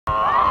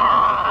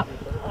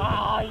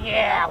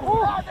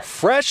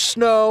Fresh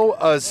snow,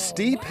 a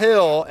steep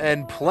hill,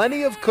 and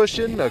plenty of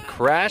cushion to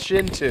crash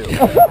into.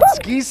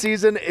 Ski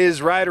season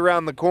is right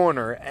around the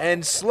corner,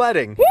 and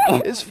sledding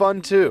is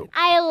fun too.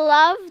 I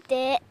loved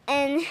it,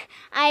 and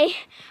I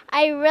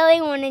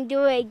really want to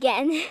do it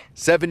again.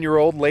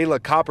 7-year-old Layla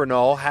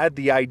Coppernall had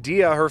the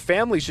idea her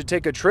family should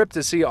take a trip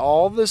to see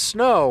all the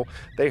snow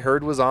they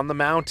heard was on the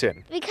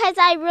mountain. Because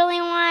I really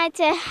wanted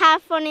to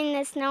have fun in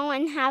the snow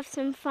and have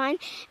some fun,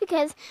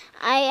 because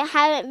I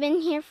haven't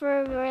been here for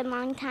a very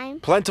long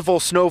time. Plentiful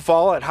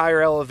snowfall at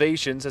higher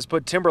elevations has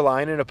put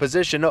Timberline in a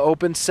position to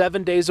open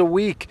 7 days a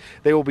week.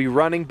 They will be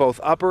running both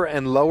upper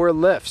and lower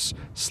lifts.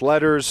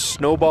 Sledders,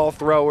 snowball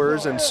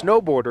throwers, and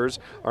snowboarders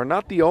are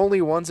not the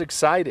only ones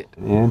excited.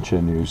 Inch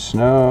of new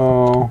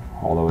snow,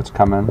 although it's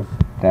coming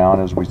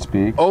down as we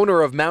speak.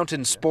 Owner of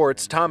Mountain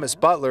Sports, Thomas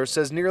Butler,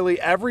 says nearly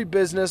every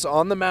business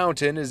on the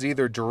mountain is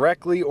either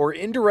directly or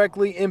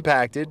indirectly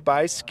impacted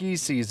by ski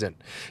season.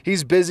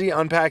 He's busy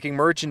unpacking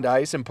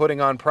merchandise and putting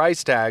on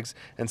price tags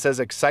and says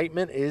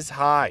excitement is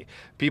high.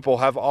 People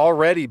have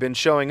already been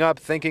showing up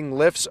thinking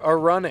lifts are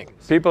running.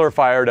 People are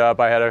fired up.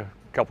 I had a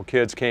couple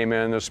kids came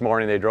in this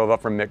morning. They drove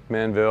up from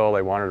McMinnville.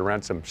 They wanted to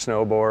rent some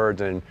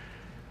snowboards, and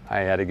I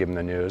had to give them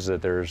the news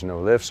that there's no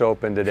lifts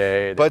open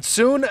today. But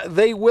soon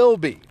they will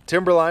be.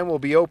 Timberline will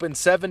be open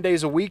 7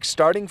 days a week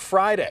starting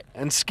Friday,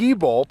 and Ski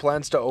Bowl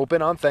plans to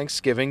open on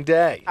Thanksgiving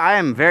Day. I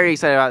am very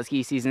excited about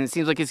ski season. It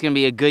seems like it's going to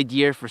be a good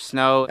year for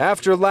snow.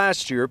 After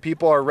last year,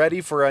 people are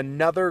ready for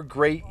another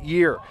great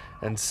year,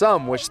 and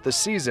some wish the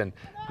season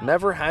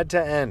never had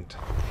to end.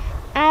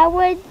 I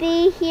would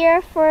be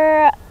here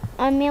for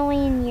a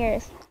million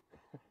years.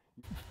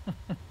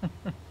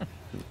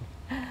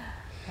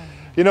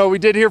 You know, we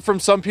did hear from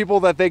some people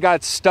that they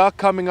got stuck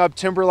coming up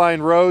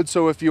Timberline Road,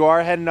 so if you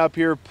are heading up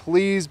here,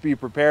 please be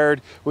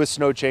prepared with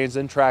snow chains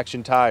and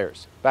traction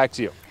tires. Back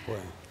to you.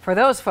 For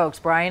those folks,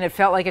 Brian, it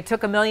felt like it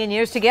took a million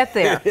years to get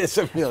there. It's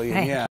a million, yeah.